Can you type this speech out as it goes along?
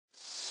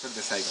それ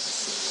で最後で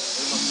す。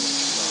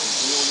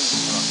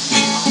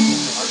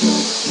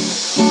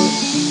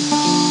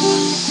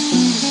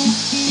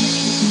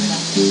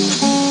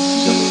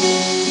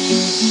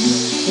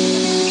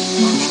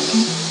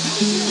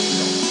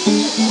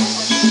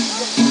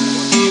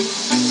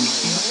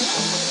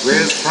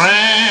With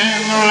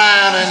friend,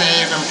 light and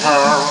even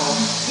pearl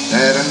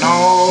that I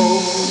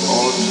know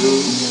or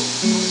true.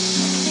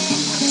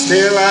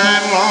 Still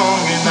I'm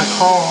longing the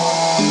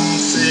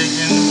homesick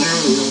and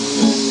blue.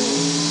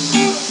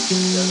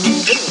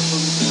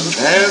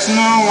 There's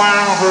no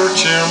one who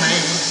tell me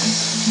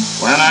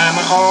when I'm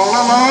all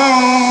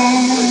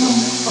alone,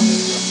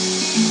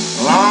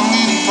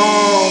 longing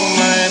for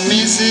my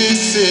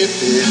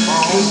Mississippi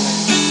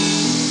home.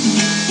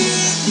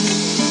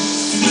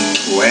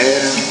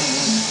 Waiting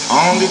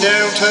on the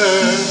delta,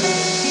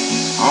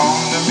 on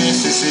the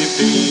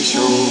Mississippi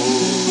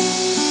shore,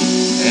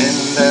 in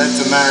that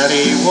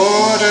mighty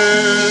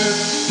water,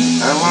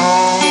 I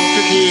long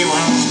to hear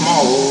once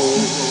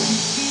more.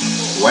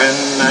 When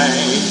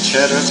night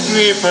shadows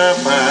creep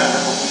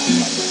about,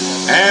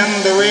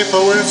 and the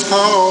whippoorwills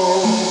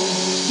call,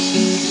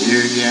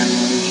 you can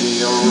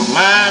hear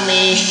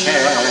mommy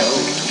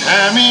shout,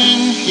 come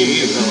in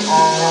here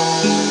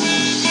all.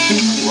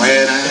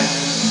 When I'm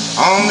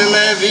on the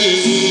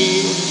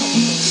levee,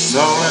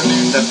 soaring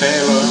in the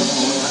pale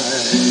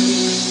moonlight,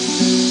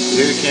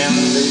 you can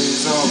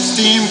leave on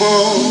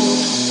steamboat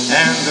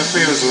and the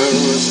fields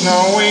were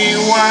snowy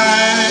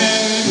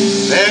white.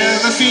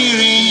 There's a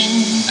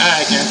feeling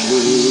I can't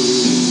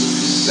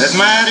lose, there's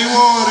mighty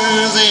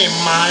waters in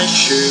my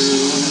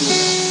shoes,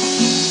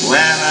 when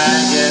I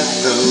get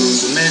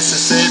those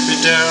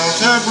Mississippi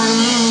Delta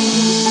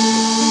blues.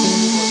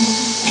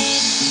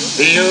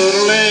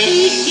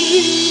 Yodelay,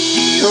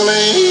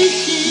 yodelay,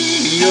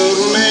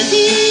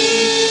 yodelay.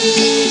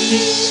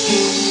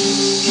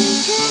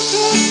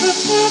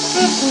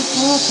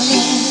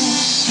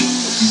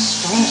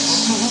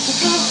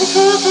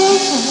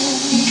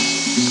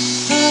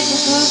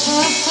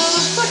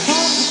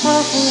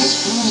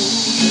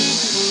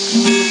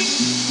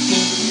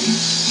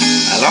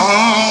 I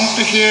long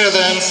to hear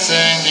them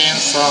singing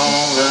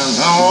songs and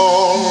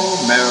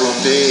old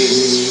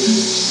melodies,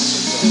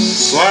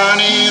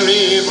 Swanee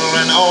River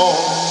and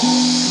old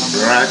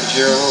Rock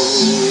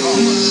Joe.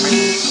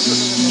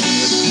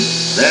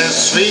 There's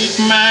sweet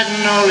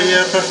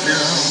magnolia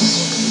perfume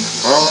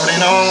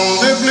floating on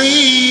the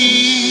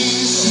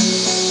breeze,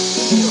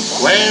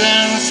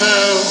 wailing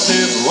south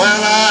is where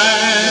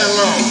I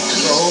long to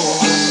go.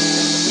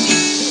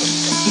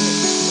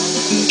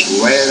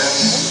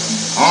 Wailing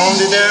on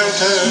the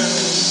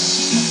delta,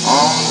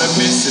 on the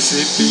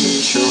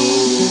Mississippi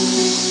shore,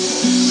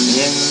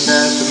 in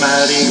that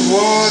mighty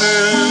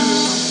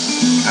water,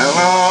 I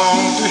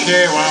long to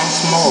hear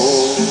once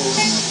more.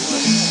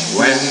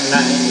 When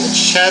night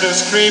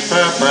shadows creep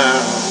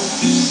about,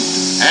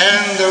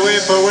 and the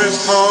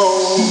whippoorwills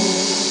call,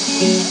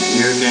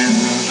 you can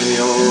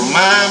hear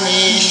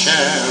mommy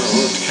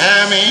shout,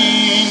 come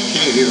in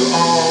here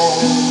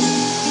all.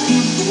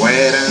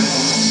 Waiting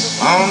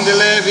on the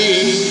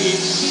levee,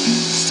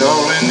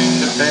 stolen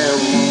in the pale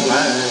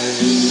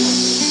moonlight,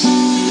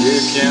 you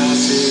can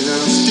see the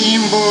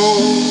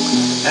steamboat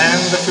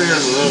and the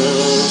fields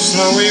of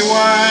snowy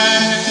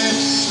white.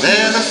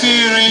 There's a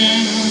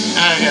feeling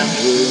I can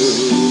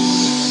lose,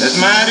 there's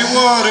mighty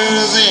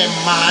waters in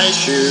my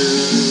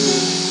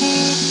shoes,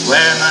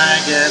 when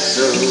I get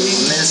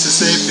those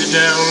Mississippi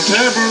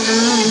Delta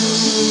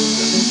blues.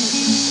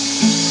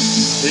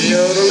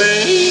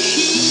 Yodelay,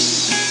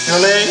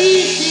 yodelay,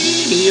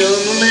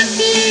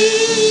 yodelay.